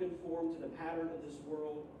not conform to the pattern of this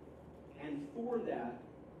world, and for that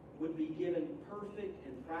would be given perfect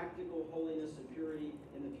and practical holiness and purity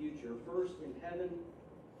in the future, first in heaven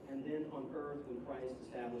and then on earth when Christ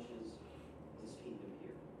establishes His kingdom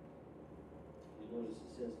here. You notice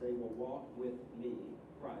it says, they will walk with me,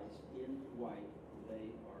 Christ, in white,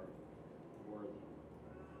 they are worthy.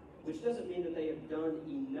 Which doesn't mean that they have done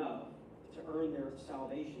enough to earn their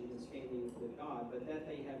salvation in standing with God, but that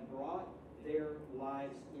they have brought their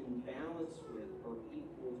lives in balance with or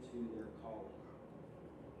equal to their calling.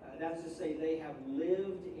 That's to say, they have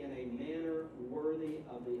lived in a manner worthy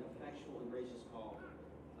of the effectual and gracious call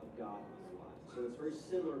of God on their lives. So it's very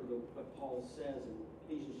similar to what Paul says in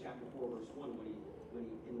Ephesians chapter 4, verse 1, when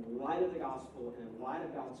he, in light of the gospel and in light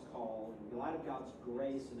of God's call, in light of God's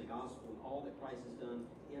grace in the gospel and all that Christ has done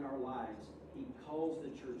in our lives, he calls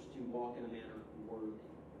the church to walk in a manner worthy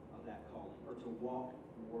of that calling, or to walk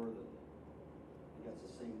worthily. I think that's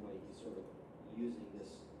the same way he's sort of using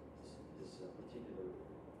this particular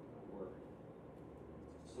word.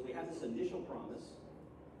 So we have this initial promise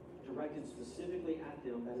directed specifically at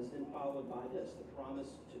them that is then followed by this, the promise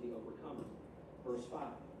to the overcomer. Verse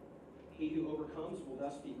 5. He who overcomes will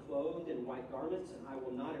thus be clothed in white garments, and I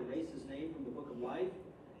will not erase his name from the book of life,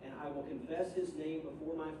 and I will confess his name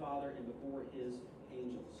before my Father and before his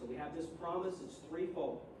angels. So we have this promise. It's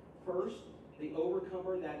threefold. First, the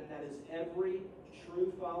overcomer, that is every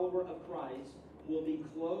true follower of Christ, will be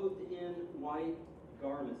clothed in white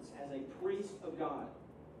garments as a priest of God,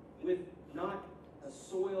 with not a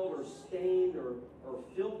soiled or stained or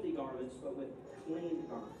filthy garments, but with clean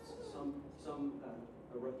garments. Some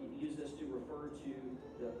use this to refer to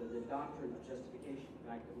the doctrine of justification,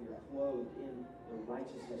 the fact that we are clothed in the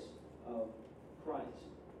righteousness of Christ.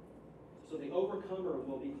 So the overcomer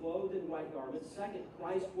will be clothed in white garments. Second,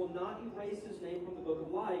 Christ will not erase his name from the book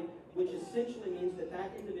of life, which essentially means that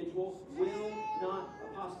that individual will not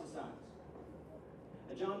apostatize.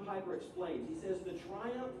 John Piper explains. He says the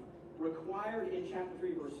triumph required in chapter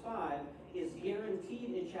 3, verse 5 is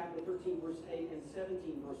guaranteed in chapter 13, verse 8 and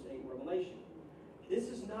 17, verse 8 in Revelation. This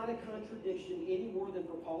is not a contradiction any more than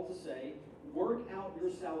for Paul to say, work out your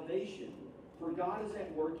salvation, for God is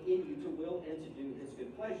at work in you to will and to do his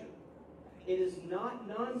good pleasure. It is not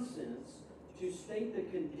nonsense to state the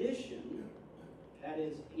condition, that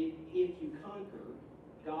is, if you conquer,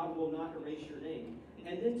 God will not erase your name,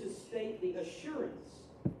 and then to state the assurance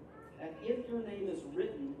that if your name is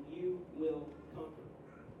written, you will conquer.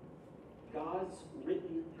 God's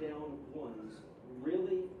written down ones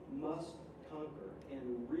really must conquer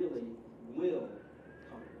and really will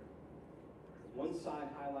conquer. One side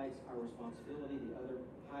highlights our responsibility, the other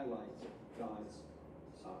highlights God's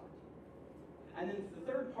sovereignty. And then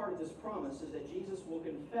the third part of this promise is that Jesus will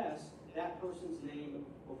confess that person's name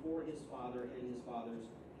before his Father and his Father's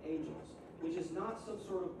angels, which is not some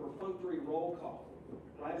sort of perfunctory roll call,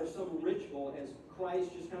 right, or some ritual as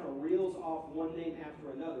Christ just kind of reels off one name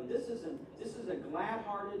after another. This is a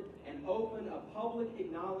glad-hearted and open, a public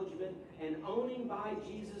acknowledgement and owning by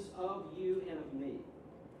Jesus of you and of me.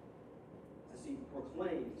 As he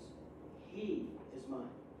proclaims, he is mine.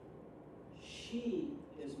 She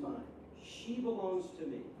is mine. She belongs to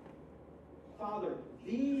me. Father,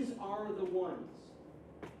 these are the ones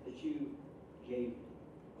that you gave me.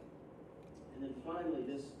 And then finally,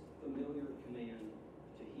 this familiar command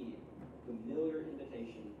to heed. Familiar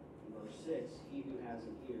invitation in verse 6. He who has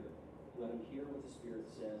an ear, let him hear what the Spirit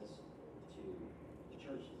says to the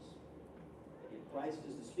churches. Again, Christ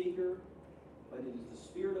is the speaker, but it is the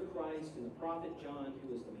Spirit of Christ and the prophet John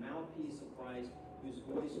who is the mouthpiece of Christ, whose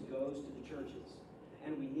voice goes to the churches.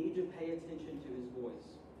 And we need to pay attention to his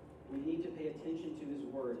voice. We need to pay attention to his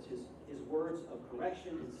words. His words of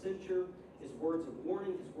correction and censure, his words of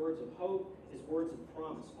warning, his words of hope, his words of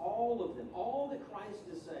promise. All of them, all that Christ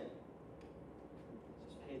is saying.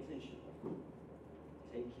 Just pay attention.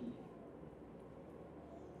 Take heed.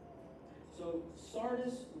 So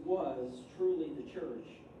Sardis was truly the church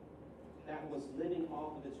that was living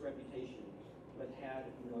off of its reputation, but had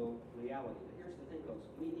no reality. But here's the thing, folks.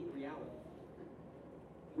 We need reality.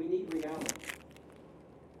 We need reality.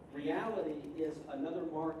 Reality is another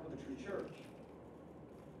mark of a true church.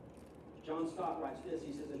 John Stott writes this.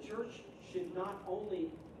 He says, a church should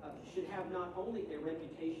have not only a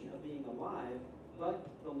reputation of being alive, but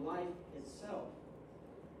the life itself.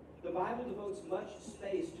 The Bible devotes much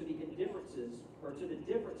space to the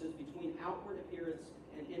differences between outward appearance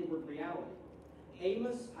and inward reality.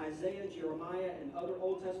 Amos, Isaiah, Jeremiah, and other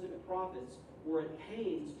Old Testament prophets were at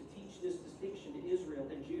pains to teach this distinction to Israel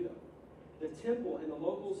and Judah. The temple and the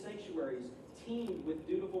local sanctuaries teemed with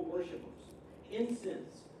dutiful worshipers.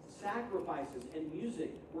 Incense, sacrifices, and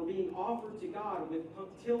music were being offered to God with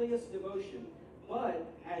punctilious devotion. But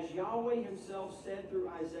as Yahweh himself said through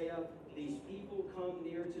Isaiah, these people come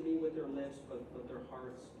near to me with their lips, but their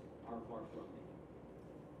hearts are far from me.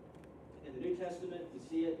 In the New Testament, we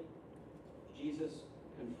see it. Jesus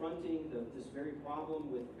confronting this very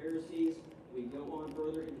problem with Pharisees. We go on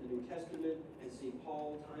further into the New Testament and see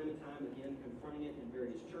Paul time and time again confronting it in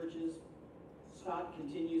various churches. Stott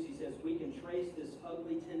continues, he says, we can trace this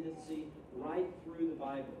ugly tendency right through the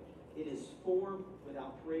Bible. It is form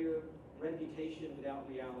without prayer, reputation without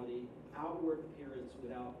reality, outward appearance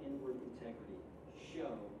without inward integrity,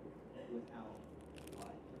 show without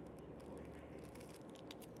life.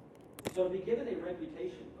 So to be given a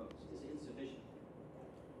reputation, folks, is insufficient.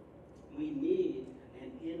 We need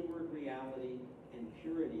an inward reality and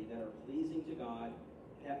purity that are pleasing to God,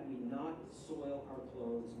 that we not soil our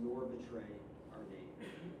clothes nor betray our name.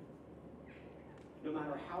 No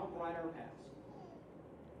matter how bright our past,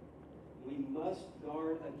 we must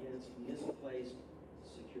guard against misplaced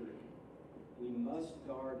security. We must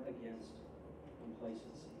guard against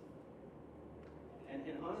complacency. And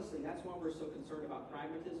honestly, that's why we're so concerned about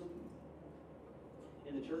pragmatism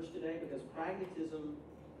in the church today, because pragmatism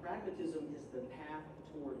is the path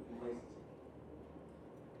toward complacency.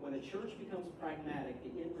 When a a church becomes pragmatic,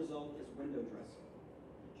 the end result is window dressing.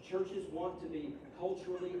 Churches want to be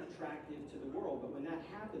culturally attractive to the world, but when that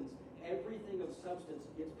happens, everything of substance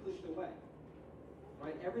gets pushed away.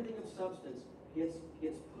 Right? Everything of substance gets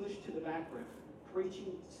pushed to the background.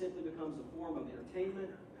 Preaching simply becomes a form of entertainment.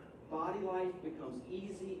 Body life becomes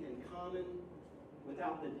easy and common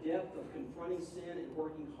without the depth of confronting sin and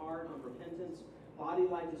working hard on repentance. Body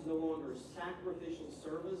life is no longer sacrificial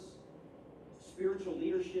service. Spiritual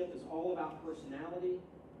leadership is all about personality.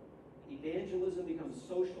 Evangelism becomes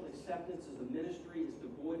social acceptance as the ministry is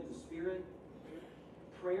devoid of the Spirit.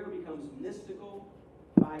 Prayer becomes mystical.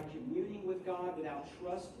 By communing with God without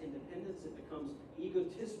trust and dependence, it becomes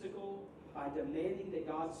egotistical. By demanding that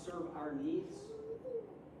God serve our needs,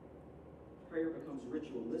 prayer becomes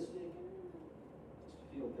ritualistic. It's to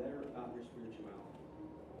feel better about your spirituality.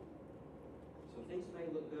 So things may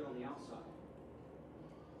look good on the outside.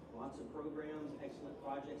 Lots of programs, excellent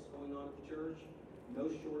projects going on at the church. No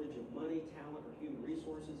shortage of money, talent, or human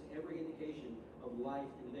resources. Every indication of life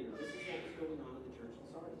and vigor. This is what was going on in the church in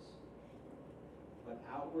Sardis. But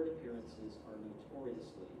outward appearances are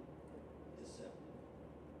notoriously deceptive.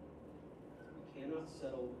 We cannot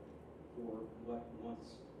settle for what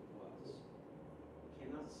once was. We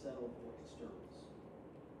cannot settle for externals.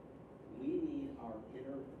 We need our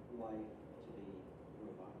inner life to be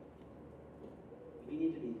revived. We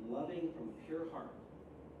need to be loving from a pure heart,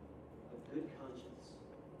 of good conscience,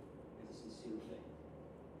 and a sincere faith.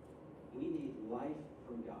 We need life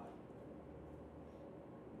from God.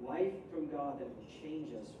 Life from God that will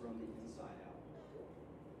change us from the inside out.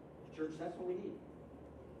 Church, that's what we need.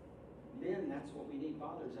 Men, that's what we need.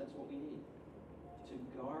 Fathers, that's what we need. To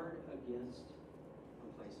guard against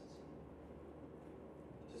complacency.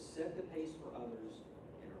 To set the pace for others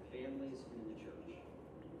in our families and in the church.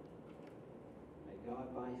 May God,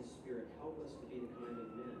 by His Spirit, help us to be the kind of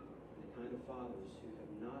men and the kind of fathers who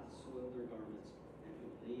have not soiled their garments and who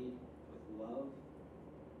lead with love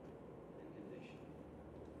and conviction.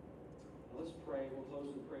 Now let's pray. We'll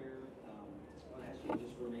close with prayer. I'll ask you to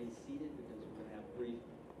just remain seated because we're going to have brief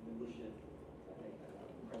membership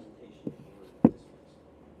presentation for this week.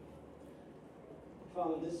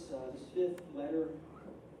 Father, this fifth letter,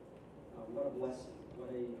 what a blessing.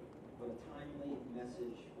 What a timely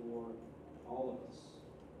message for all of us.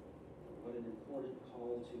 What an important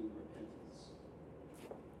call to repentance.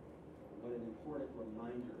 What an important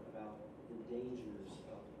reminder about the dangers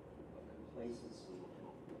of complacency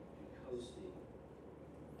and coasting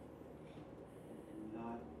and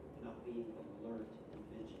not being alert and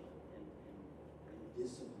vigilant and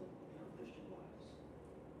disciplined in our Christian lives.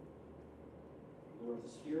 Lord, the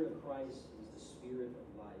Spirit of Christ is the Spirit of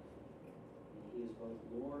life. And He is both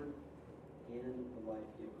Lord and the life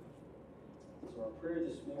giver. So our prayer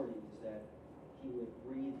this morning is that He would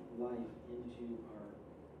breathe life into our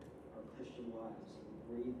Christian lives. He would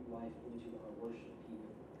breathe life into our worship. He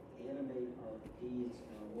would animate our deeds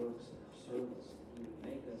and our works and our service. That He would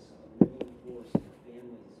make us a living force in our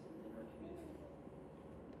families and in our community.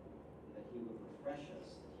 That He would refresh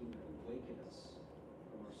us. That He would awaken us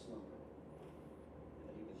from our slumber.